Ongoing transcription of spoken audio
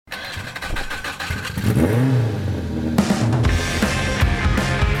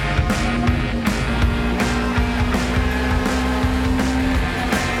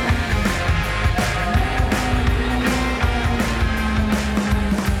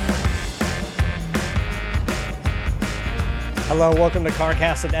Hello, welcome to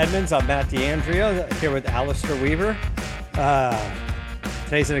CarCast at Edmunds. I'm Matt DeAndrea here with Alistair Weaver.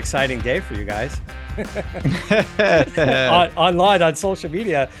 Today's an exciting day for you guys. Online on social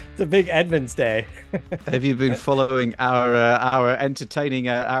media, it's a big Edmunds day. Have you been following our entertaining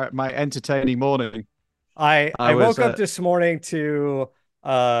my entertaining morning? I I was woke up this morning to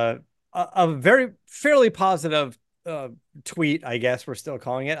a very fairly positive tweet, I guess we're still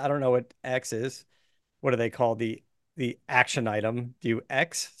calling it. I don't know what X is. What do they call the action item? Do you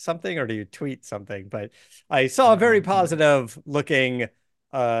X something or do you tweet something? But I saw a very positive looking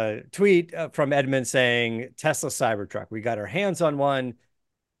tweet from Edmund saying Tesla Cybertruck. We got our hands on one.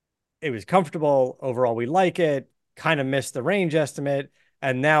 It was comfortable. Overall, we like it. Kind of missed the range estimate.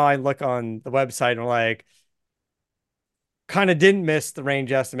 And now I look on the website and I'm like, kind of didn't miss the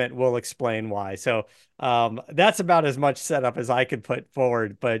range estimate. We'll explain why. So that's about as much setup as I could put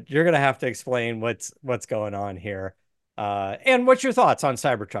forward, but you're going to have to explain what's going on here. And what's your thoughts on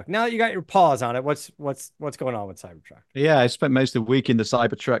Cybertruck? Now that you got your paws on it, what's going on with Cybertruck? Yeah, I spent most of the week in the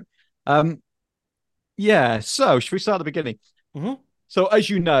Cybertruck. Yeah, so should we start at the beginning? Mm-hmm. So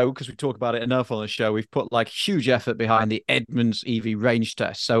as you know, because we talk about it enough on the show, we've put like huge effort behind the Edmunds EV range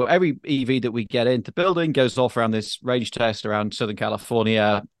test. So every EV that we get into building goes off around this range test around Southern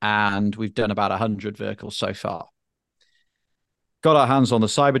California, and we've done about 100 vehicles so far. Got our hands on the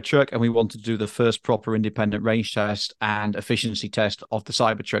Cybertruck, and we wanted to do the first proper independent range test and efficiency test of the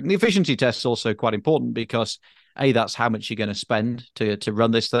Cybertruck. And the efficiency test is also quite important because A, that's how much you're going to spend to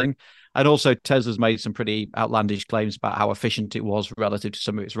run this thing. And also Tesla's made some pretty outlandish claims about how efficient it was relative to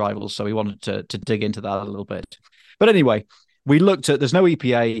some of its rivals. So we wanted to dig into that a little bit. But anyway, we looked at, there's no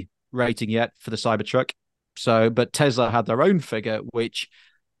EPA rating yet for the Cybertruck. But Tesla had their own figure, which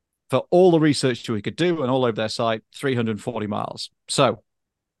for all the research we could do and all over their site, 340 miles. So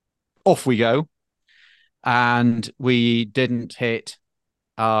off we go. And we didn't hit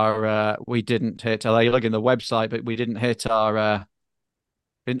our, you look in the website, but we didn't hit our,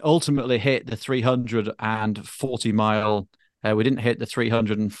 and ultimately hit the 340 mile. We didn't hit the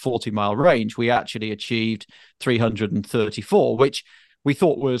 340 mile range. We actually achieved 334, which we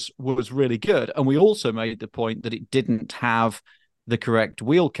thought was really good. And we also made the point that it didn't have the correct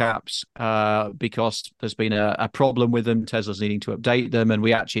wheel caps because there's been a problem with them. Tesla's needing to update them. And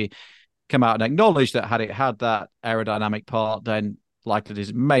we actually come out and acknowledge that had it had that aerodynamic part, then likely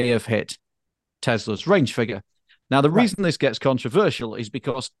it may have hit Tesla's range figure. Now, the reason this gets controversial is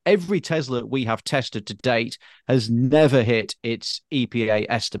because every Tesla we have tested to date has never hit its EPA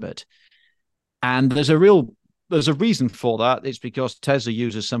estimate. And there's a reason for that. It's because Tesla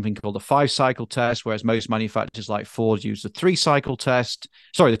uses something called the 5-cycle test, whereas most manufacturers like Ford use the 2-cycle test,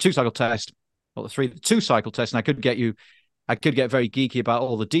 or the 2-cycle test. And I could get very geeky about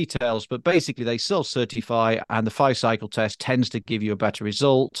all the details, but basically they self-certify and the 5-cycle test tends to give you a better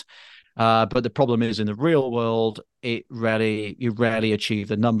result. But the problem is in the real world, you rarely achieve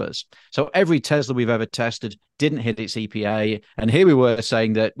the numbers. So every Tesla we've ever tested didn't hit its EPA. And here we were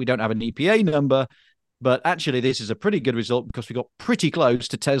saying that we don't have an EPA number, but actually this is a pretty good result because we got pretty close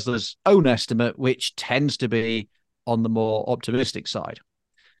to Tesla's own estimate, which tends to be on the more optimistic side.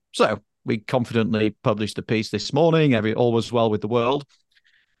 So we confidently published the piece this morning. All was well with the world.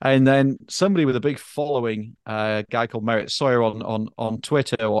 And then somebody with a big following, a guy called Merritt Sawyer on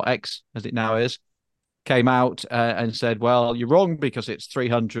Twitter, or X as it now is, came out and said, well, you're wrong because it's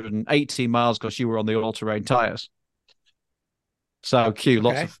 318 miles because you were on the all-terrain tires. So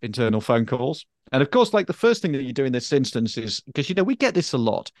lots of internal phone calls. And of course, like the first thing that you do in this instance is, because, we get this a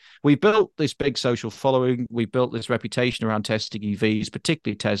lot. We built this big social following. We built this reputation around testing EVs,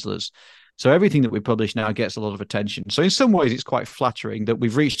 particularly Teslas. So everything that we publish now gets a lot of attention. So in some ways, it's quite flattering that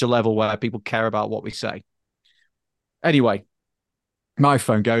we've reached a level where people care about what we say. Anyway, my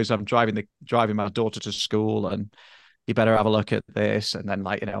phone goes. I'm driving my daughter to school, and you better have a look at this. And then,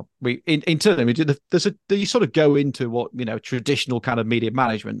 we internally we do you sort of go into what traditional kind of media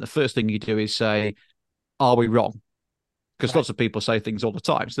management. The first thing you do is say, "Are we wrong?" Because lots of people say things all the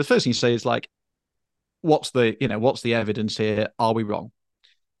time. So the first thing you say is like, "What's the evidence here? Are we wrong?"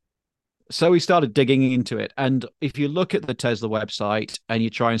 So we started digging into it. And if you look at the Tesla website and you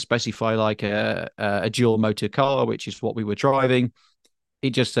try and specify like a dual motor car, which is what we were driving,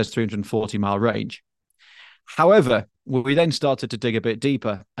 it just says 340 mile range. However, we then started to dig a bit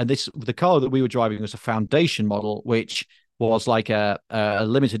deeper. And the car that we were driving was a foundation model, which was like a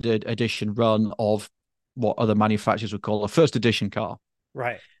limited edition run of what other manufacturers would call a first edition car.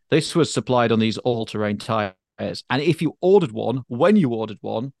 Right. This was supplied on these all-terrain tires. And if you ordered one, when you ordered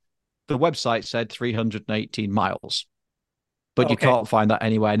one, the website said 318 miles. But you can't find that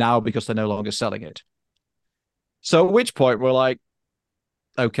anywhere now because they're no longer selling it. So at which point we're like,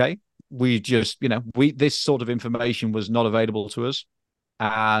 okay, we just, we this sort of information was not available to us.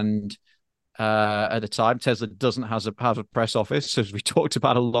 And at the time, Tesla doesn't have a press office, as we talked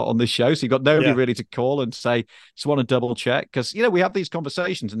about a lot on this show. So you've got nobody Yeah. really to call and say, just want to double check. Because, we have these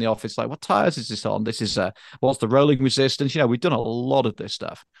conversations in the office like, what tires is this on? This is, what's the rolling resistance? We've done a lot of this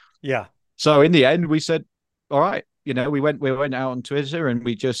stuff. Yeah. So in the end, we said, all right, we went out on Twitter and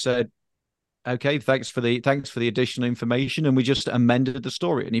we just said, okay, thanks for the additional information, and we just amended the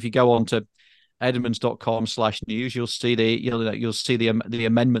story. And if you go on to edmunds.com/news, you'll see the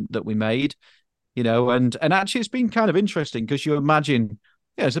amendment that we made. And actually it's been kind of interesting because you imagine,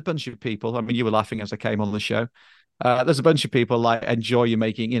 there's a bunch of people. I mean, you were laughing as I came on the show. There's a bunch of people like enjoy you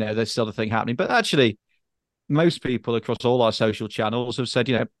making, this sort of thing happening. But actually, most people across all our social channels have said,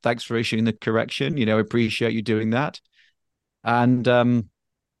 thanks for issuing the correction. Appreciate you doing that. And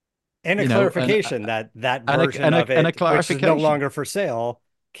And a you know, and clarification that that and version of a it, which is no clarification. longer for sale,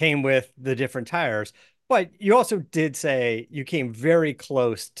 came with the different tires. But you also did say you came very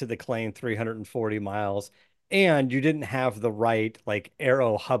close to the claimed 340 miles, and you didn't have the right like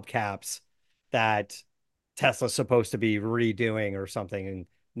aero hubcaps that Tesla's supposed to be redoing or something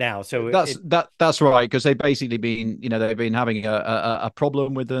now. So That's right, because they've been having a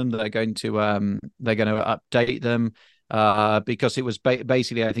problem with them. They're going to update them because it was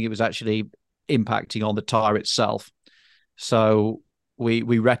basically, I think it was actually impacting on the tire itself. So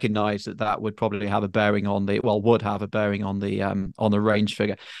we recognize that would probably have a bearing on would have a bearing on the range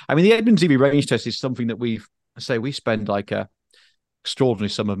figure. I mean, the Edmunds EV range test is something that we spend like a extraordinary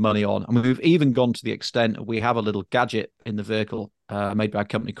sum of money on. And we've even gone to the extent we have a little gadget in the vehicle made by a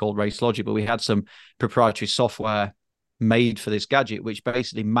company called Race Logic, but we had some proprietary software made for this gadget, which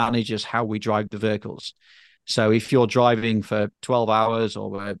basically manages how we drive the vehicles. So if you're driving for 12 hours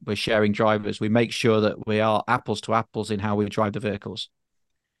or we're sharing drivers, we make sure that we are apples to apples in how we drive the vehicles.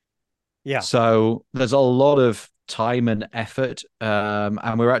 yeah. So there's a lot of time and effort.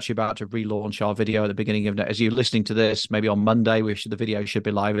 And we're actually about to relaunch our video at the beginning of, as you're listening to this, maybe on Monday, the video should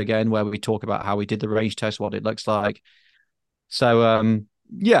be live again, where we talk about how we did the range test, what it looks like. So,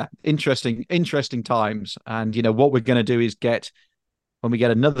 yeah, interesting times. And, what we're going to do is when we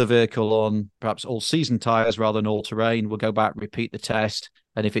get another vehicle on perhaps all season tires rather than all terrain, we'll go back, repeat the test.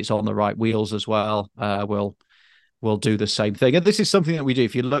 And if it's on the right wheels as well, we'll do the same thing. And this is something that we do.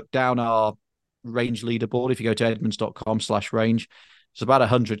 If you look down our range leaderboard, if you go to edmunds.com/range, there's about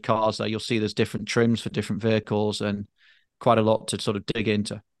 100 cars there. You'll see there's different trims for different vehicles and quite a lot to sort of dig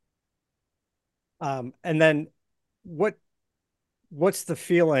into. And then what's the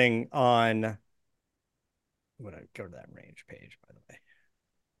feeling on, I'm gonna go to that range page, by the way.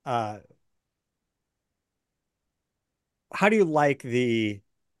 Uh, how do you like how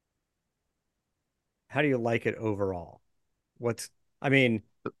do you like it overall? I mean,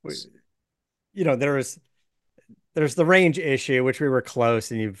 there's the range issue, which we were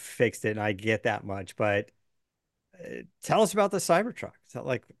close and you fixed it, and I get that much, but tell us about the Cybertruck.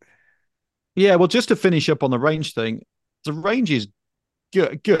 Like, Yeah, well, just to finish up on the range thing, the range is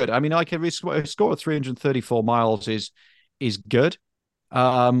good. I mean, a score of 334 miles is good.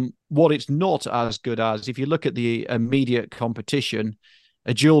 What it's not as good as, if you look at the immediate competition,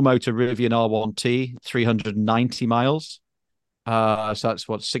 a dual motor Rivian R1T, 390 miles. So that's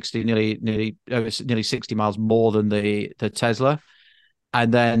what 60, nearly 60 miles more than the Tesla.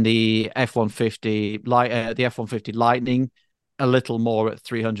 And then the F-150 Lightning, a little more at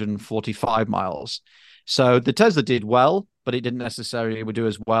 345 miles. So the Tesla did well, but it didn't necessarily do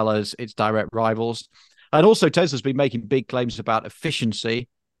as well as its direct rivals. And also, Tesla's been making big claims about efficiency.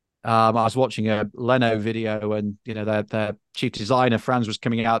 I was watching a Leno video, and their chief designer Franz was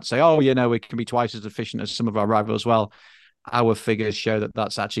coming out to say, "Oh, we can be twice as efficient as some of our rivals." Well, our figures show that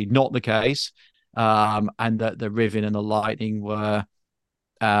that's actually not the case, and that the Rivian and the Lightning were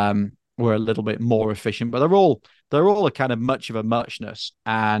a little bit more efficient. But they're all a kind of much of a muchness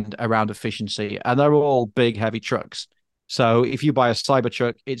and around efficiency, and they're all big, heavy trucks. So if you buy a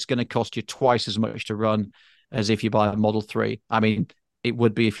Cybertruck, it's going to cost you twice as much to run as if you buy a Model 3. I mean, it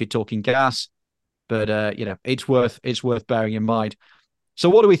would be if you're talking gas, but it's worth bearing in mind. So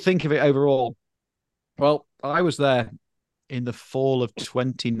what do we think of it overall? Well, I was there in the fall of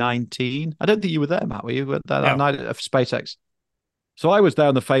 2019. I don't think you were there, Matt. Were you there that no. night of SpaceX? So I was there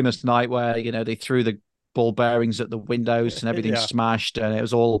on the famous night where they threw the ball bearings at the windows and everything Yeah. smashed, and it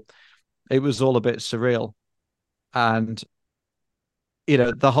was all a bit surreal. And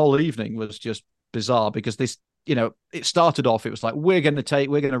the whole evening was just bizarre because this, it started off, it was like, we're going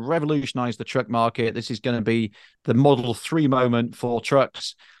to revolutionize the truck market. This is going to be the Model 3 moment for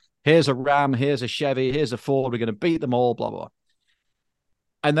trucks. Here's a Ram, here's a Chevy, here's a Ford. We're going to beat them all, blah, blah.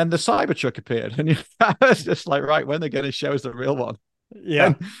 And then the Cybertruck appeared. And I was just like, right, when they're going to show us the real one? Yeah.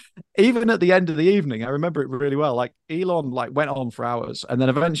 And even at the end of the evening, I remember it really well. Like Elon like went on for hours and then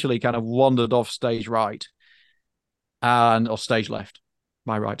eventually kind of wandered off stage right and or stage left,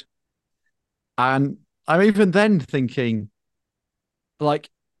 my right. And I'm even then thinking, like,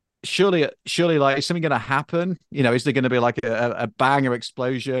 surely, like, is something going to happen? Is there going to be like a bang or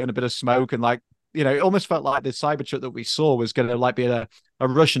explosion, a bit of smoke, and like, it almost felt like the Cybertruck that we saw was going to like be a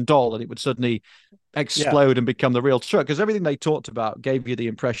Russian doll, and it would suddenly Yeah. explode and become the real truck. Because everything they talked about gave you the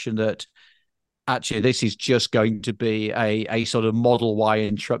impression that actually this is just going to be a sort of Model Y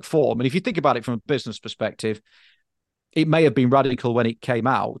in truck form. And if you think about it from a business perspective, it may have been radical when it came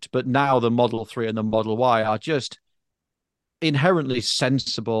out, but now the Model 3 and the Model Y are just inherently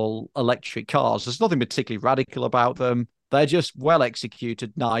sensible electric cars. There's nothing particularly radical about them. They're just well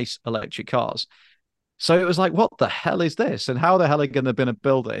executed, nice electric cars. So it was like, what the hell is this? And how the hell are they going to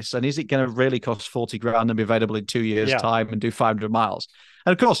build this? And is it going to really cost 40 grand and be available in 2 years' Yeah. time and do 500 miles?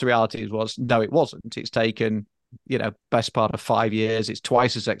 And of course, the reality was, no, it wasn't. It's taken, best part of 5 years. It's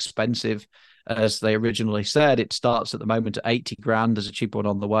twice as expensive as they originally said. It starts at the moment at 80 grand. There's a cheaper one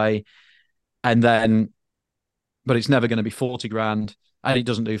on the way. And then, but it's never going to be 40 grand and it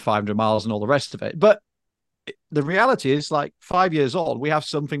doesn't do 500 miles and all the rest of it. But the reality is, like, 5 years on, we have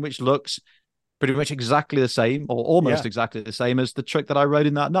something which looks pretty much exactly the same or almost Yeah. exactly the same as the truck that I rode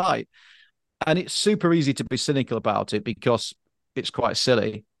in that night. And it's super easy to be cynical about it because it's quite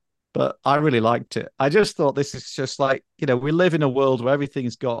silly, but I really liked it. I just thought this is just like, we live in a world where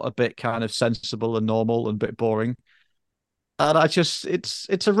everything's got a bit kind of sensible and normal and a bit boring. And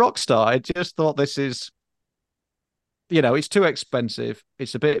it's a rock star. I just thought this is, it's too expensive.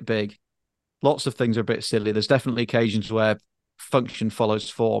 It's a bit big. Lots of things are a bit silly. There's definitely occasions where function follows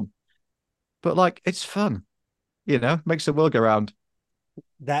form, but like, it's fun, makes the world go round.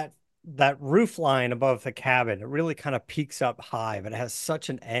 That that roof line above the cabin, it really kind of peaks up high, but it has such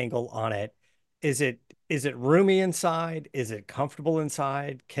an angle on it. Is it is it roomy inside? Is it comfortable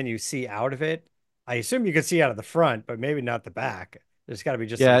inside? Can you see out of it? I assume you can see out of the front, but maybe not the back. There's got to be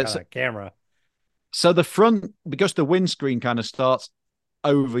just some Yeah. kind of camera. So the front, because the windscreen kind of starts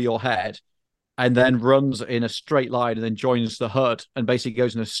over your head and then runs in a straight line and then joins the hood and basically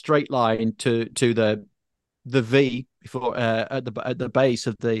goes in a straight line to the V before at the base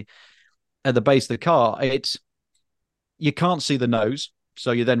of the car. It's You can't see the nose,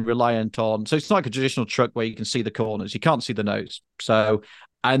 so you're then reliant on. So it's not like a traditional truck where you can see the corners. You can't see the nose. So,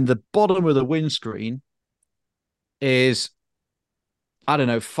 and the bottom of the windscreen is, I don't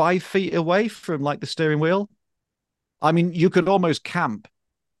know, 5 feet away from like the steering wheel. I mean, you could almost camp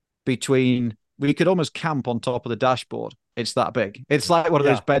between. We could almost camp on top of the dashboard. It's that big. It's like one of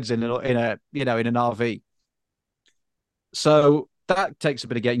those Yeah. beds in an RV. So that takes a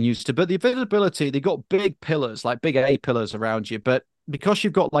bit of getting used to. But the visibility, they've got big pillars, like big A pillars around you. But because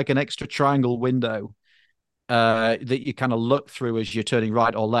you've got like an extra triangle window that you kind of look through as you're turning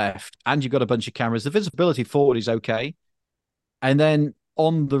right or left, and you've got a bunch of cameras, the visibility forward is okay. And then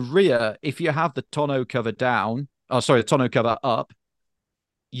on the rear, if you have the tonneau cover down, the tonneau cover up,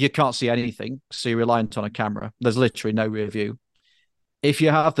 you can't see anything. So you're reliant on a camera. There's literally no rear view. If you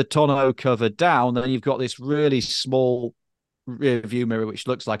have the tonneau cover down, then you've got this really small rear view mirror, which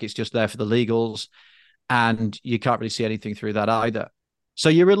looks like it's just there for the legals. And you can't really see anything through that either. So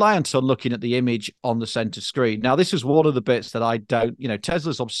you're reliant on looking at the image on the center screen. Now, this is one of the bits that I don't,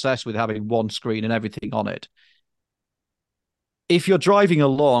 Tesla's obsessed with having one screen and everything on it. If you're driving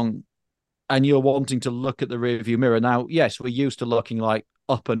along and you're wanting to look at the rear view mirror, now, yes, we're used to looking like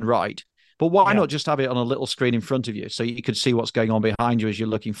up and right, but why Yeah. not just have it on a little screen in front of you so you could see what's going on behind you as you're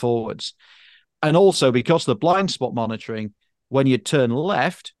looking forwards? And also, because of the blind spot monitoring, when you turn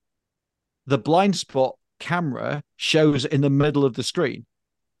left, the blind spot camera shows in the middle of the screen.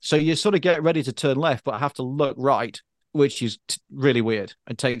 So you sort of get ready to turn left, but have to look right, which is really weird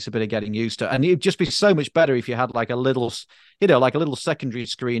and takes a bit of getting used to. And it'd just be so much better if you had like a little, like a little secondary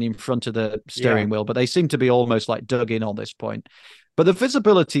screen in front of the Yeah. steering wheel, but they seem to be almost like dug in on this point. But the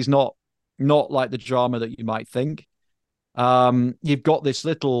visibility is not like the drama that you might think. You've got this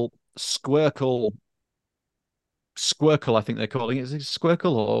little squircle, I think they're calling it. Is it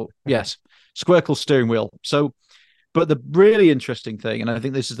squircle or yes, squircle steering wheel. So, but the really interesting thing, and I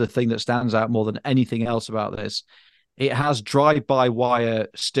think this is the thing that stands out more than anything else about this, it has drive-by-wire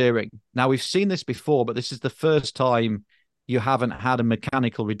steering. Now, we've seen this before, but this is the first time you haven't had a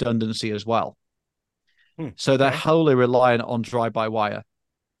mechanical redundancy as well. So they're Okay. wholly reliant on drive-by-wire.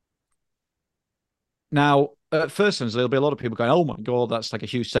 Now, at first there'll be a lot of people going, "Oh my god, that's like a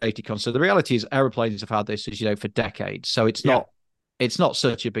huge safety concern." The reality is, aeroplanes have had this, as you know, for decades, so Yeah. it's not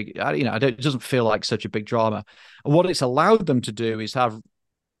such a big, it doesn't feel like such a big drama. And what it's allowed them to do is have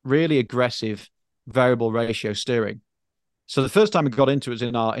really aggressive variable ratio steering. So the first time we got into it was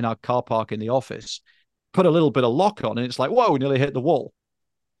in our car park in the office. Put a little bit of lock on, and it's like, whoa, we nearly hit the wall.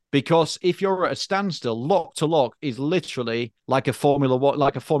 Because if you're at a standstill, lock to lock is literally like a Formula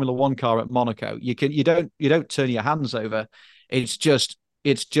One car at Monaco. You don't turn your hands over. It's just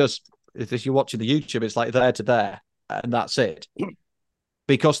if you're watching the YouTube, it's like there to there, and that's it.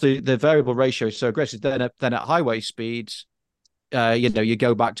 Because the variable ratio is so aggressive. Then at highway speeds, you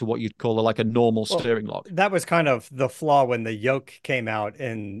go back to what you'd call like a normal Well, steering lock. that was kind of the flaw when the yoke came out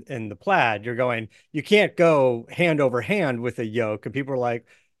in the Plaid. You're going, you can't go hand over hand with a yoke, and people are like,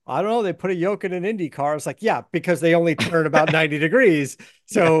 I don't know, they put a yoke in an Indy car. It's like, yeah, because they only turn about 90 degrees. Yeah.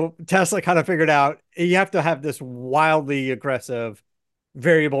 So Tesla kind of figured out you have to have this wildly aggressive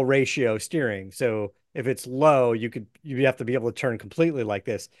variable ratio steering. So if it's low, you have to be able to turn completely like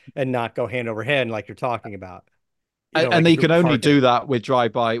this and not go hand over hand like you're talking about. And Like if they you're can only parking. do that with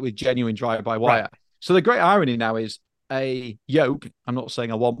genuine drive by Right. wire. So the great irony now is a yoke. I'm not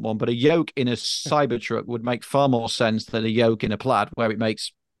saying I want one, but a yoke in a Cybertruck would make far more sense than a yoke in a Plaid, where it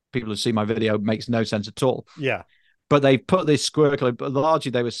makes people who see my video makes no sense at all. Yeah. But they put this squircle. But largely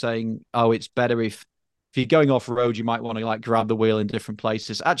they were saying, oh, it's better if you're going off road, you might want to like grab the wheel in different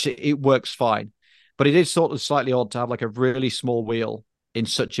places. Actually, it works fine, but it is sort of slightly odd to have like a really small wheel in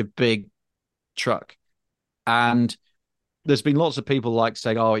such a big truck. And there's been lots of people like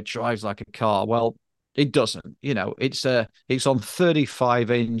saying, "Oh, it drives like a car." Well, it doesn't. It's on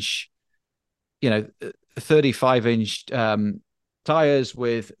 35 inch, 35 inch tires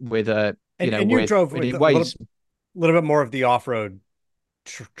with a And you drove and with it a weighs. little bit more of the off-road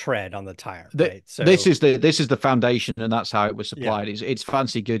tread on the tire, The, right? So this is the foundation, and that's how it was yeah. supplied. It's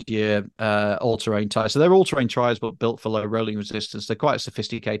fancy Goodyear all-terrain tires. So they're all-terrain tires, but built for low rolling resistance. They're quite a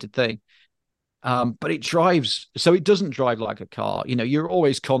sophisticated thing. But it drives, so it doesn't drive like a car. You're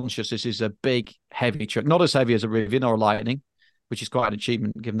always conscious this is a big, heavy truck, not as heavy as a Rivian or a Lightning, which is quite an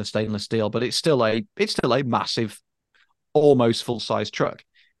achievement given the stainless steel, but it's still a massive, almost full size truck.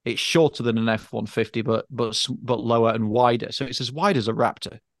 It's shorter than an F-150, but lower and wider. So it's as wide as a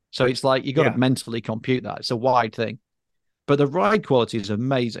Raptor. So it's like you got to Yeah. mentally compute that. It's a wide thing, but the ride quality is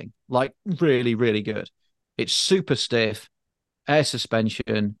amazing, like really, really good. It's super stiff, air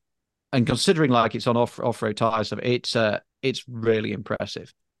suspension, and considering like it's on off road tires, it's really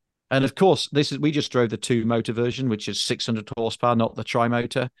impressive. And of course, we just drove the two motor version, which is 600 horsepower, not the tri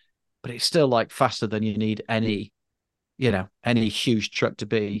motor, but it's still like faster than you need any huge truck to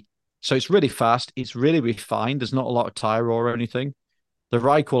be. So it's really fast. It's really refined. There's not a lot of tire or anything. The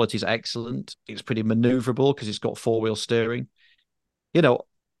ride quality is excellent. It's pretty maneuverable because it's got four-wheel steering. You know,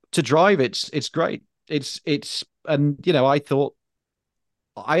 to drive, it's great. I thought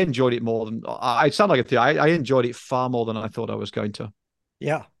I enjoyed it more than I sound like a thing. I enjoyed it far more than I thought I was going to.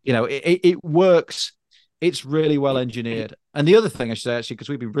 Yeah. It works. It's really well engineered. And the other thing I should say, actually, because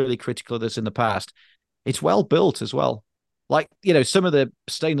we've been really critical of this in the past, it's well built as well. Like, some of the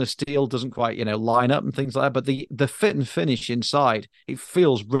stainless steel doesn't quite, line up and things like that, but the fit and finish inside, it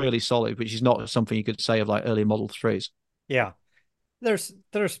feels really solid, which is not something you could say of like early Model 3s. Yeah. There's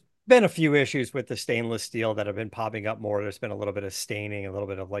been a few issues with the stainless steel that have been popping up more. There's been a little bit of staining, a little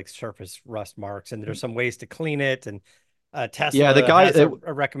bit of like surface rust marks, and there's some ways to clean it. And Yeah, the Tesla guy has a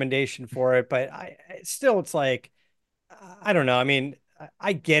recommendation for it, but it's like I don't know. I mean,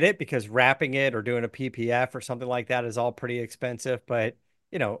 I get it because wrapping it or doing a PPF or something like that is all pretty expensive, but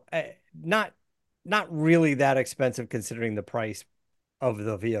not really that expensive considering the price of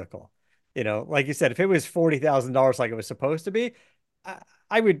the vehicle. Like you said, if it was $40,000 like it was supposed to be,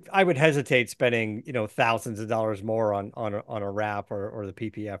 I would hesitate spending thousands of dollars more on a wrap or the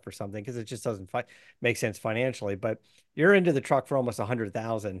PPF or something because it just doesn't make sense financially. But you're into the truck for almost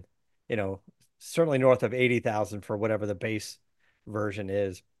 100,000, certainly north of 80,000 for whatever the base version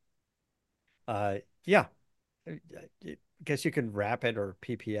is. Yeah, I guess you could wrap it or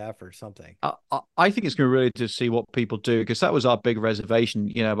PPF or something. I think it's going to really to see what people do because that was our big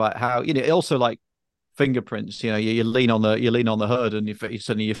reservation, about how also like fingerprints. You lean on the hood and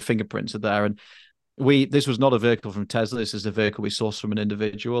suddenly your fingerprints are there. And this was not a vehicle from Tesla. This is a vehicle we sourced from an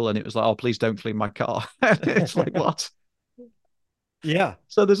individual, and it was like, oh, please don't clean my car. It's like what? Yeah.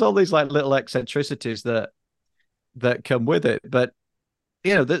 So there's all these like little eccentricities that come with it, but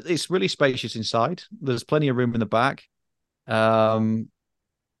it's really spacious inside. There's plenty of room in the back. Um,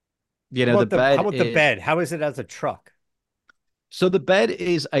 the How bed about the is bed? How is it as a truck? So the bed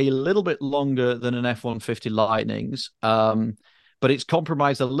is a little bit longer than an F-150 Lightning's, but it's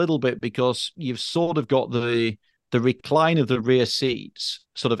compromised a little bit because you've sort of got the recline of the rear seats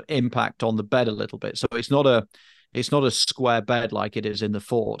sort of impact on the bed a little bit. So it's not a square bed like it is in the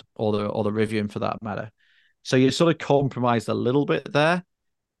Ford or the Rivian for that matter. So you're sort of compromised a little bit there.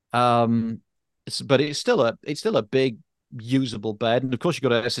 Um, but it's still a big usable bed, and of course you've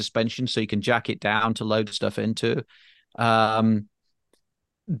got a suspension so you can jack it down to load stuff into. Um,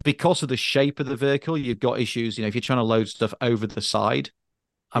 because of the shape of the vehicle, you've got issues. If you're trying to load stuff over the side,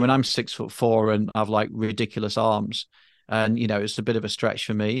 I mean, I'm 6'4" and I've like ridiculous arms, and it's a bit of a stretch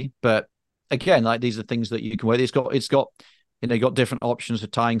for me. But again, like these are things that you can wear. It's got different options for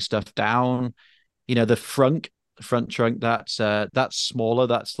tying stuff down. The front trunk that's smaller.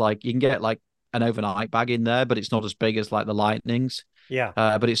 That's like you can get like an overnight bag in there, but it's not as big as like the Lightnings. Yeah.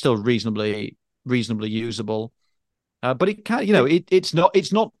 But it's still reasonably usable. But it can, It, it's not.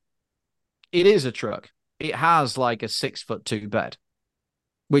 It is a truck. It has like a 6'2" bed,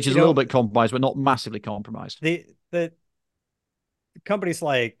 which you is a little know, bit compromised, but not massively compromised. the companies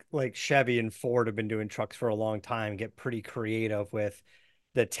like Chevy and Ford have been doing trucks for a long time, get pretty creative with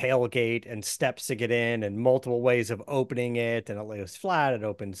the tailgate and steps to get in and multiple ways of opening it. And it lays flat, it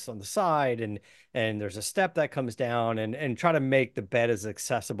opens on the side, and there's a step that comes down, and try to make the bed as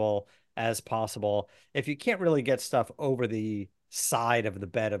accessible as possible. If you can't really get stuff over the side of the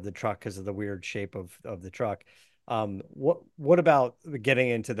bed of the truck because of the weird shape of the truck, what about getting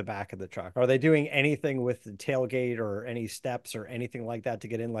into the back of the truck? Are they doing anything with the tailgate or any steps or anything like that to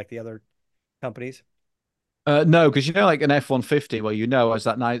get in like the other companies? No, because like an F-150, well, has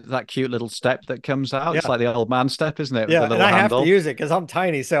that cute little step that comes out. It's Yeah. like the old man step, isn't it, with Yeah, the and little I have to handle? use it because I'm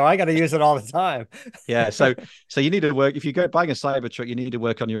tiny, so I got to use it all the time. Yeah, so you need to work if you go buying a Cybertruck, you need to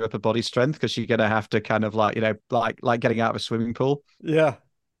work on your upper body strength because you're gonna have to kind of like like getting out of a swimming pool. Yeah,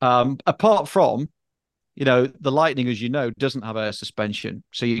 Apart from the Lightning, as doesn't have a suspension,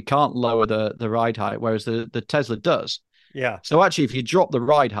 so you can't lower the ride height, whereas the Tesla does. yeah, So actually, if you drop the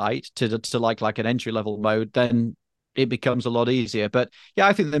ride height to like an entry level mode, then it becomes a lot easier. But yeah,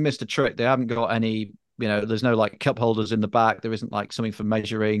 I think they missed a trick. They haven't got any. There's no like cup holders in the back. There isn't like something for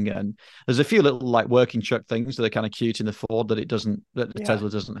measuring, and there's a few little like working truck things that are kind of cute in the Ford that the yeah. Tesla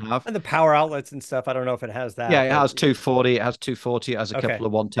doesn't have. And the power outlets and stuff, I don't know if it has Yeah, that, it but has 240. It has 240. It has a okay. couple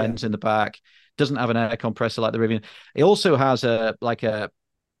of Yeah, 110s in the back. Doesn't have an air compressor like the Rivian. It also has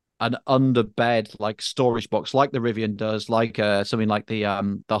an under bed like storage box like the Rivian does, like something like the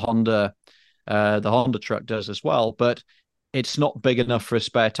Honda truck does as well, but it's not big enough for a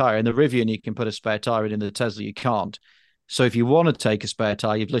spare tire. In the Rivian, you can put a spare tire in the Tesla, you can't. So if you want to take a spare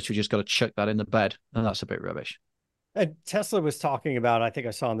tire, you've literally just got to chuck that in the bed, and that's a bit rubbish. and Tesla was talking about, I think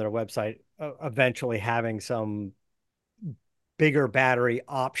I saw on their website, eventually having some bigger battery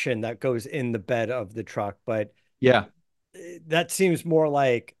option that goes in the bed of the truck, but Yeah, that seems more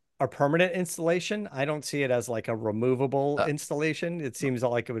like a permanent installation. I don't see it as like a removable uh, installation. It seems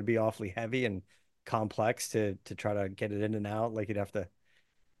like it would be awfully heavy and complex to try to get it in and out. Like you'd have to.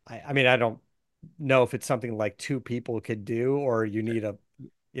 I mean, I don't know if it's something like two people could do, or you need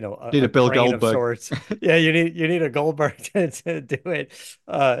need a a Bill crane of Goldberg. sorts. Yeah, you need a Goldberg to do it,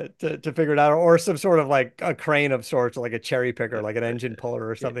 to figure it out, or some sort of like a crane of sorts, like a cherry picker, like an engine puller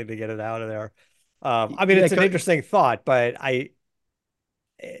or something to get it out of there. I mean, Yeah, it's an interesting thought, but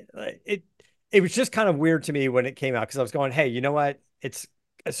it it was just kind of weird to me when it came out because I was going, hey, you know what? It's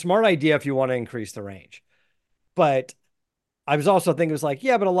a smart idea if you want to increase the range, but I was also thinking it was like,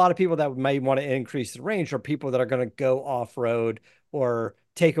 yeah, but a lot of people that may want to increase the range are people that are going to go off road or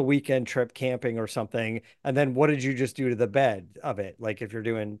take a weekend trip camping or something. And then what did you just do to the bed of it? Like if you're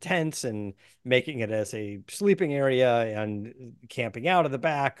doing tents and making it as a sleeping area and camping out of the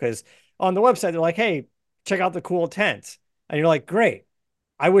back, because on the website, they're like, hey, check out the cool tents. And you're like, great.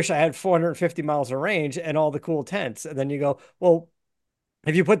 I wish I had 450 miles of range and all the cool tents. And then you go, well,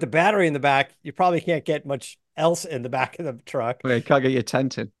 if you put the battery in the back, you probably can't get much else in the back of the truck. you can't get your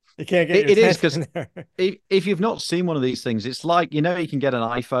tent in. You can't get your It is tent because in there. if you've not seen one of these things, it's like you can get an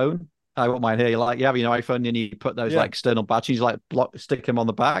iPhone. I won't mind here. You like you have your iPhone and you put those like Yeah, external batteries, like stick them on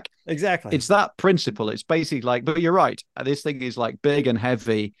the back. exactly. It's that principle. It's basically like, but you're right. This thing is like big and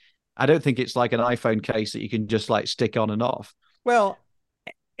heavy. I don't think it's like an iPhone case that you can just like stick on and off. Well,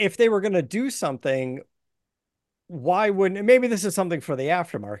 if they were going to do something, why wouldn't, maybe this is something for the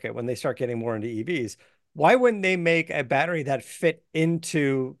aftermarket when they start getting more into EVs. Why wouldn't they make a battery that fit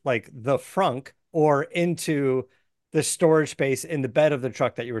into like the frunk or into the storage space in the bed of the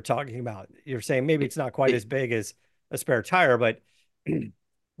truck that you were talking about? You're saying maybe It, it's not quite it, as big as a spare tire, but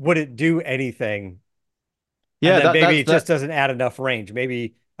would it do anything And Yeah, then that maybe that's it just that. doesn't add enough range.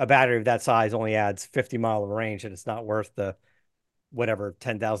 Maybe a battery of that size only adds 50 mile of range, and it's not worth the whatever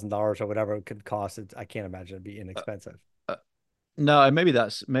 $10,000 or whatever it could cost. I can't imagine it'd be inexpensive. Uh, no, maybe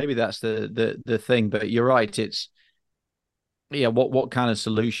that's the thing. But you're right. It's yeah. What kind of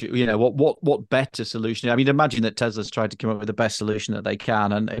solution? What better solution? I mean, imagine that Tesla's tried to come up with the best solution that they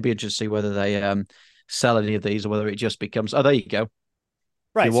can, and it'd be interesting to see whether they sell any of these or whether it just becomes. Oh, there you go.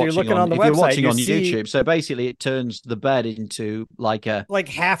 Right. So you're looking on the If you're website, watching you on see YouTube, so basically it turns the bed into like like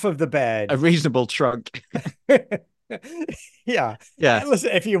half of the a bed. reasonable trunk. Yeah. Yeah,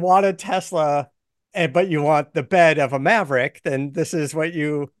 Listen, if you want a Tesla, but you want the bed of a Maverick, then this is what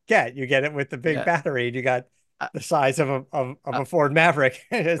you get. You get it with the big yeah. battery, and you got Uh, the size of uh, a Ford Maverick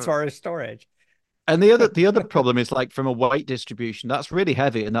as uh, far as storage. and the other problem is like from a weight distribution, that's really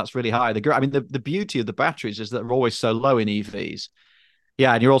heavy and that's really high. I mean, the beauty of the batteries is that they're always so low in EVs.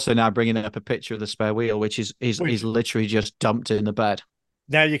 Yeah, and you're also now bringing up a picture of the spare wheel, which is Which literally just dumped in the bed.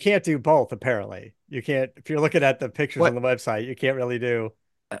 now you can't do both, apparently. You can't, if you're looking at the pictures on What the website, you can't really do.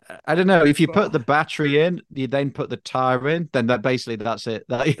 I don't know if you put uh, the battery in, you then put the tire in, then that's it.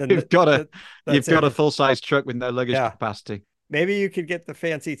 That Then you've got a that's you've got a it. full size truck with no luggage Yeah. capacity. Maybe you could get the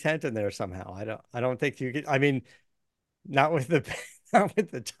fancy tent in there somehow. I don't think you could. I mean, not with the not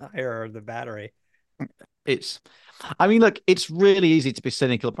with the tire or the battery. It's, I mean, look, it's really easy to be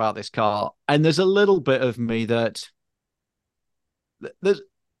cynical about this car, and there's a little bit of me that there's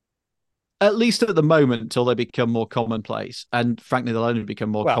at least at the moment until they become more commonplace, and frankly, they'll only become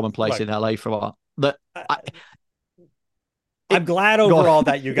more Well, commonplace look, in LA for a while. That I, I'm it glad go on. overall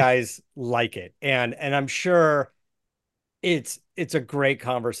that you guys like it, and I'm sure it's a great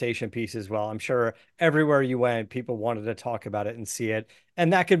conversation piece as well. I'm sure everywhere you went, people wanted to talk about it and see it,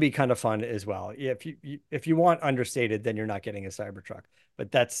 and that could be kind of fun as well. If you want understated, then you're not getting a Cybertruck, but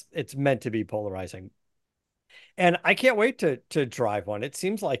it's meant to be polarizing. And I can't wait to drive one. It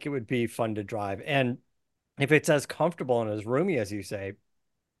seems like it would be fun to drive, and if it's as comfortable and as roomy as you say,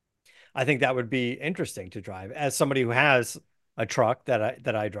 I think that would be interesting to drive. As somebody who has a truck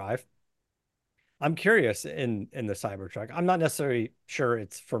that I drive, I'm curious in the Cybertruck. I'm not necessarily sure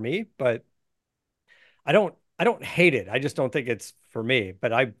it's for me, but I don't hate it. I just don't think it's for me.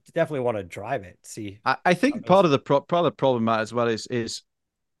 But I definitely want to drive it. See I how think it goes. part of the problem Matt, as well is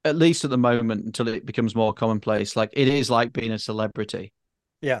at least at the moment until it becomes more commonplace. Like it is like being a celebrity.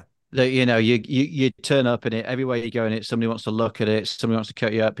 Yeah, That you turn up in it everywhere you go in it. Somebody wants to look at it. Somebody wants to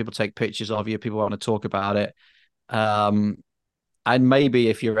cut you up. People take pictures of you. People want to talk about it. Um, and maybe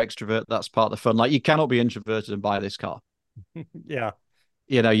if you're extrovert, that's part of the fun. Like you cannot be introverted and buy this car. yeah,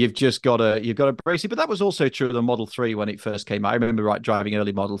 You've got to brace it. But that was also true of the Model 3 when it first came out. I remember driving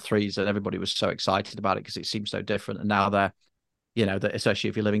early Model 3s and everybody was so excited about it because it seemed so different. And now that especially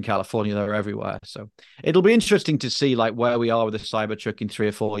if you live in California, they're everywhere. So it'll be interesting to see like where we are with the Cybertruck in 3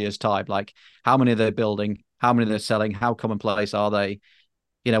 or 4 years' time. Like how many are they building, how many they're selling, how commonplace are they?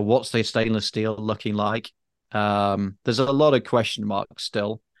 What's their stainless steel looking like? There's a lot of question marks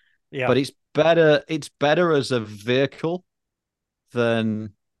still, yeah. but it's better. It's better as a vehicle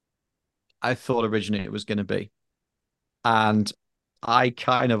than I thought originally it was going to be, and I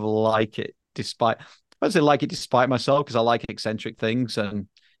kind of like it despite. I say like it despite myself because I like eccentric things and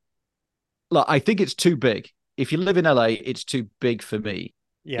look, I think it's too big. If you live in LA, it's too big for me.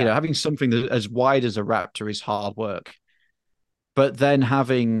 Yeah. Having something that as wide as a Raptor is hard work. But then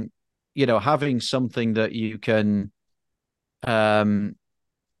having something that you can, um,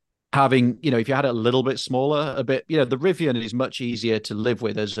 if you had it a little bit smaller, a bit, the Rivian is much easier to live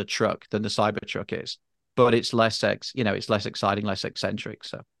with as a truck than the Cybertruck is, but it's less exciting, less eccentric.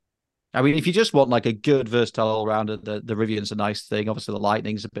 So, I mean, if you just want like a good versatile all rounder, the Rivian's a nice thing. Obviously, the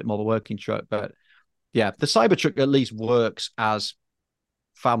Lightning's a bit more of a working truck, but yeah, the Cybertruck at least works as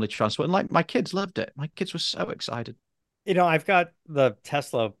family transport. And like my kids loved it. My kids were so excited. I've got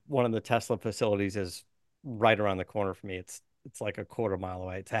one of the Tesla facilities is right around the corner for me. It's like a quarter mile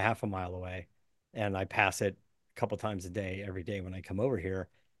away. It's a half a mile away. And I pass it a couple times a day, every day when I come over here.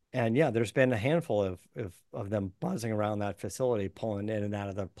 And yeah, there's been a handful of them buzzing around that facility, pulling in and out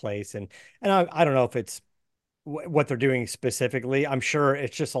of the place. And I don't know if it's what they're doing specifically. I'm sure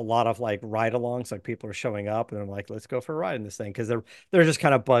it's just a lot of like ride-alongs, like people are showing up and they're like, let's go for a ride in this thing because they're just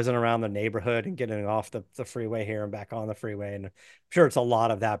kind of buzzing around the neighborhood and getting off the freeway here and back on the freeway. And I'm sure it's a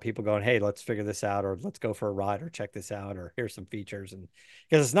lot of that, people going, hey, let's figure this out, or let's go for a ride, or check this out, or here's some features. And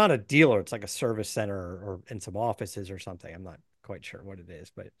because it's not a dealer, it's like a service center or in some offices or something. I'm not quite sure what it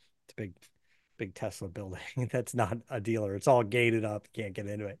is, but it's a big Tesla building that's not a dealer. It's all gated up, you can't get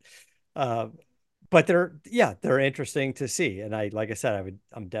into it. Uh, but they're interesting to see. And like I said,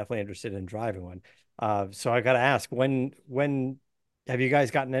 I'm definitely interested in driving one. So I got to ask, when have you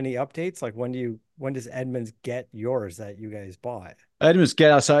guys gotten any updates? Like when does Edmunds get yours that you guys bought? Edmunds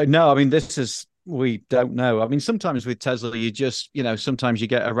get outside. No, I mean, we don't know. I mean, sometimes with Tesla, sometimes you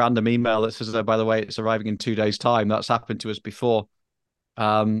get a random email that says, oh, by the way, it's arriving in 2 days' time. That's happened to us before.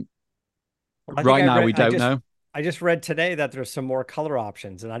 Um, I think right now, we don't know. I just read today that there's some more color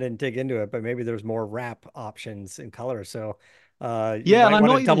options, and I didn't dig into it, but maybe there's more wrap options in color. So you Yeah, and might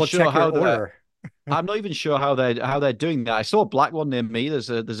want to double check your order. I'm not even sure how they're doing that. I saw a black one near me. There's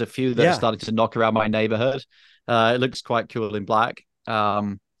a few that are Yeah, starting to knock around my neighborhood. It looks quite cool in black.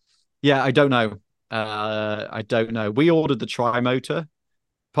 Yeah, I don't know. I don't know. We ordered the tri-motor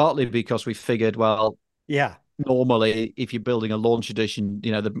partly because we figured, well, yeah. normally if you're building a launch edition,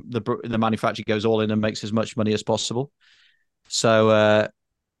 the manufacturer goes all in and makes as much money as possible. So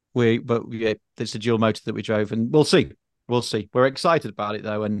it's a dual motor that we drove, and we'll see. We'll see. We're excited about it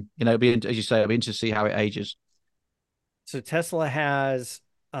though, and as you say, it'll be interesting to see how it ages. So Tesla has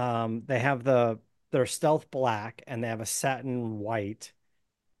they have their stealth black and they have a satin white.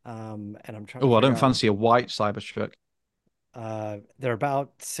 And I'm trying to Oh, I figure don't out fancy a white Cybertruck. they're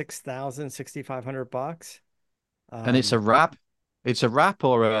about 6,000, 6,500 bucks. And it's a Um, wrap. It's a wrap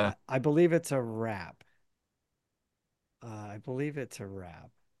or a. I believe it's a wrap. I believe it's a wrap.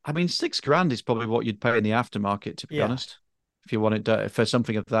 I mean, 6 grand is probably what you'd pay in the aftermarket, to be Yeah. honest, if you wanted for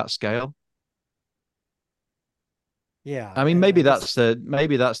something of that scale. Yeah. I mean, And maybe that's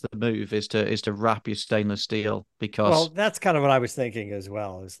the move is to wrap your stainless steel well, because that's kind of what I was thinking as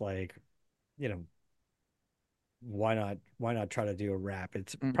well. Is like, you know, why not try to do a wrap?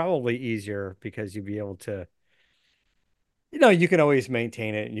 It's mm, probably easier because you'd be able to, you can always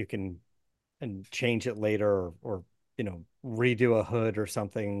maintain it and you can and change it later or redo a hood or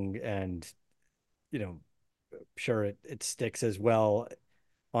something and you know sure it sticks as well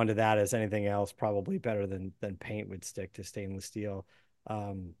onto that as anything else, probably better than paint would stick to stainless steel.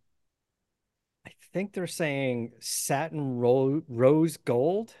 um I think they're saying satin rose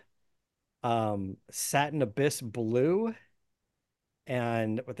gold, satin abyss blue,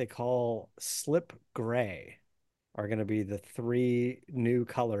 and what they call slip gray are going to be the three new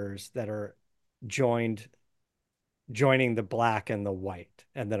colors that are joined joining the black and the white,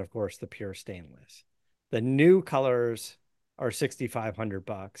 and then of course the pure stainless. The new colors are 6,500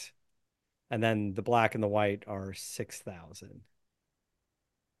 bucks, and then the black and the white are 6,000.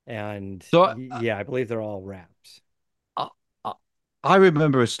 And so yeah, I believe they're all wraps. I, I, I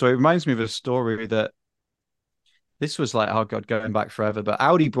remember a story. It reminds me of a story that this was like, oh God, going back forever. But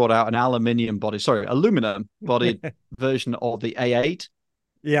Audi brought out an aluminum bodied version of the A8,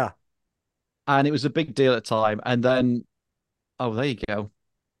 Yeah, and it was a big deal at the time. And then, oh, there you go.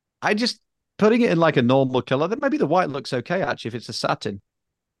 I just putting it in like a normal color. Then maybe the white looks okay actually if it's a satin.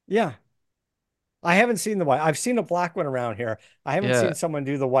 yeah. I haven't seen the white. I've seen a black one around here. I haven't Yeah, seen someone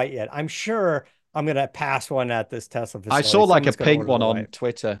do the white yet. I'm sure I'm gonna pass one at this Tesla I saw facility. like a Someone's gonna pink order one the on white.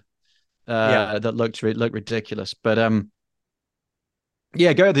 Twitter Yeah. that looked ridiculous. But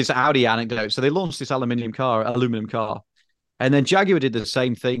yeah, go with this Audi anecdote. So they launched this aluminum car, and then Jaguar did the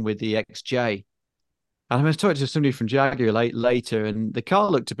same thing with the XJ. And I was talking to somebody from Jaguar later, and the car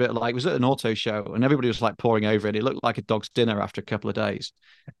looked a bit like it was at an auto show, and everybody was like pouring over it. It looked like a dog's dinner after a couple of days.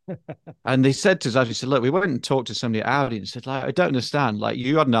 And they said to us, actually said, look, we went and talked to somebody at Audi and said, like, I don't understand. Like,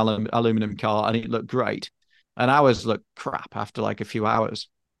 you had an aluminum car and it looked great, and ours looked crap after like a few hours.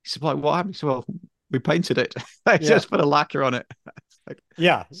 He said, like, what happened? He said, well, we painted it. I Yeah. just put a lacquer on it.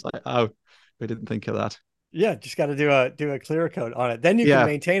 Yeah. It's like, oh, we didn't think of that. Yeah, just got to do a clear coat on it. Then you can Yeah,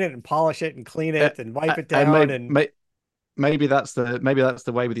 maintain it and polish it and clean uh, it and wipe it and down and maybe that's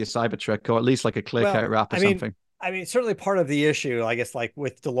the way with your Cybertruck, or at least like a clear well, coat wrap or something. I mean, certainly part of the issue, I guess, like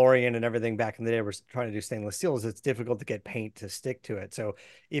with DeLorean and everything back in the day, we're trying to do stainless steel, is it's difficult to get paint to stick to it. So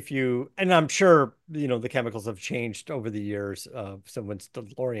if you, and I'm sure, the chemicals have changed over the years of someone's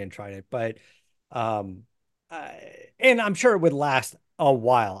DeLorean tried it, but, um, and I'm sure it would last a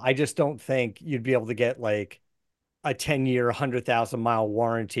while. I just don't think you'd be able to get like a 10-year, 100,000 mile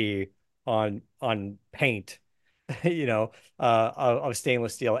warranty on paint, you know, of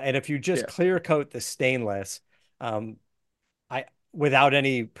stainless steel. And if you just Yeah, clear coat the stainless, um, I without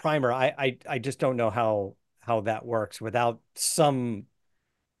any primer, I just don't know how that works without some,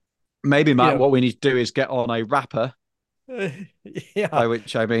 maybe you Matt, know, what we need to do is get on a rapper, yeah, by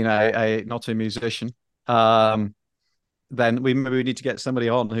which I mean a not a musician. Um, then we maybe we need to get somebody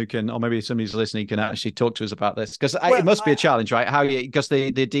on who can, or maybe somebody's listening can actually talk to us about this because it well, must be a challenge, right? How you because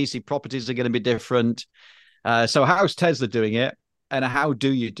the DC properties are going to be different. So how's Tesla doing it, and how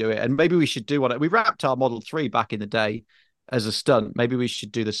do you do it? And maybe we should do what we wrapped our Model 3 back in the day. as a stunt. Maybe we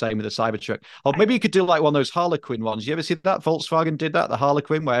should do the same with the Cybertruck. Or maybe you could do like one of those Harlequin ones. You ever see that? Volkswagen did that, the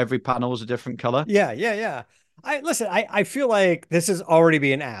Harlequin, where every panel was a different color. Yeah, yeah, yeah. I feel like this is already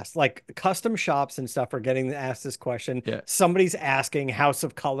being asked. Like custom shops and stuff are getting asked this question. Yeah. Somebody's asking House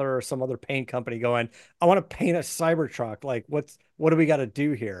of Color or some other paint company going, I want to paint a Cybertruck. Like what do we got to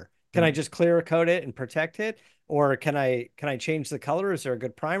do here? Can I Yeah. just clear coat it and protect it? Or can I change the color? Is there a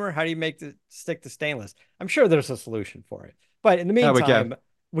good primer? How do you make the stick to stainless? I'm sure there's a solution for it. But in the There we go. meantime,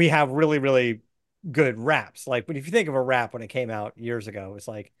 we have really, really good wraps. Like, but if you think of a wrap when it came out years ago, it's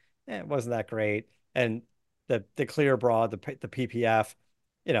like, it wasn't that great. And the clear broad, the PPF,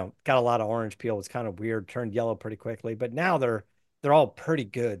 got a lot of orange peel. It's kind of weird, turned yellow pretty quickly. But now they're all pretty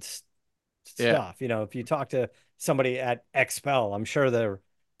good Yeah. stuff. If you talk to somebody at Expel, I'm sure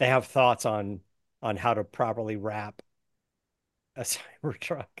they have thoughts on how to properly wrap a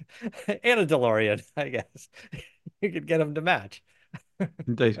Cybertruck and a DeLorean, I guess. You could get them to match.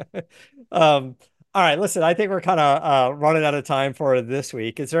 Indeed. Um, all right, listen, I think we're kind of running out of time for this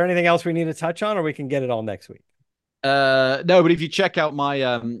week. Is there anything else we need to touch on, or we can get it all next week? No, but if you check out my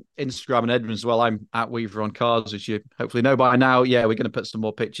Instagram and Edmunds as well, I'm at Weaver on Cars, as you hopefully know by now. Yeah, we're going to put some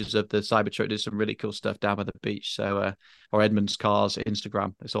more pictures of the Cybertruck. There's some really cool stuff down by the beach. So, or Edmunds Cars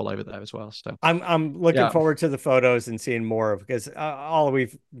Instagram, it's all over there as well. So I'm looking yeah, forward to the photos and seeing more of, because all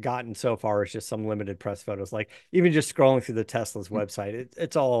we've gotten so far is just some limited press photos. Like even just scrolling through the Tesla's website,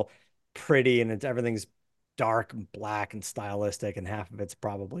 it's all pretty and everything's dark and black and stylistic, and half of it's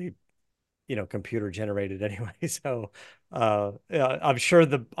probably computer generated anyway. So yeah, I'm sure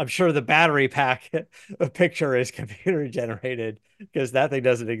the battery pack picture is computer generated, because that thing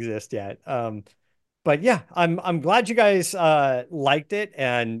doesn't exist yet. But yeah, I'm glad you guys liked it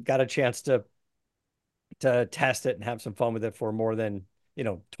and got a chance to test it and have some fun with it for more than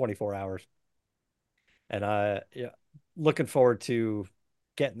 24 hours. And yeah, looking forward to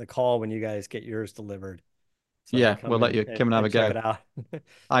getting the call when you guys get yours delivered, so I can yeah, come we'll let in you come and have and a check go. it out.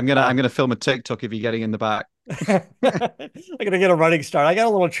 I'm gonna I'm gonna film a TikTok of you getting in the back. I'm gonna get a running start. I got a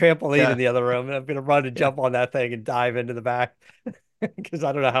little trampoline in Yeah, the other room, and I'm gonna run and yeah. jump on that thing and dive into the back, because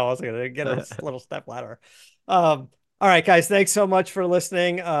I don't know how else I'm gonna get a little step ladder. All right, guys, thanks so much for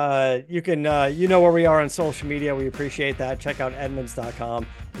listening. You can where we are on social media. We appreciate that. Check out Edmunds.com.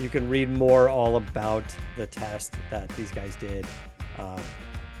 You can read more all about the test that these guys did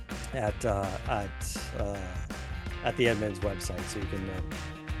at the Edmunds website, so you can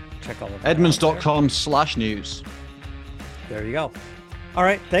check all of that out there. Edmunds.com/news. There you go. All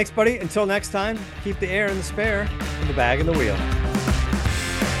right. Thanks, buddy. Until next time, keep the air in the spare, and the bag in the wheel.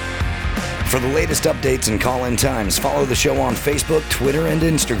 For the latest updates and call-in times, follow the show on Facebook, Twitter, and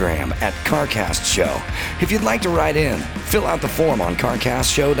Instagram at CarCast Show. If you'd like to write in, fill out the form on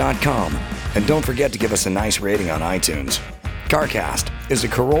CarCastShow.com. And don't forget to give us a nice rating on iTunes. CarCast is a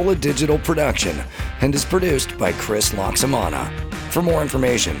Corolla Digital production and is produced by Chris Loxamana. For more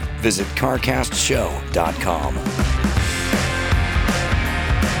information, visit CarCastShow.com.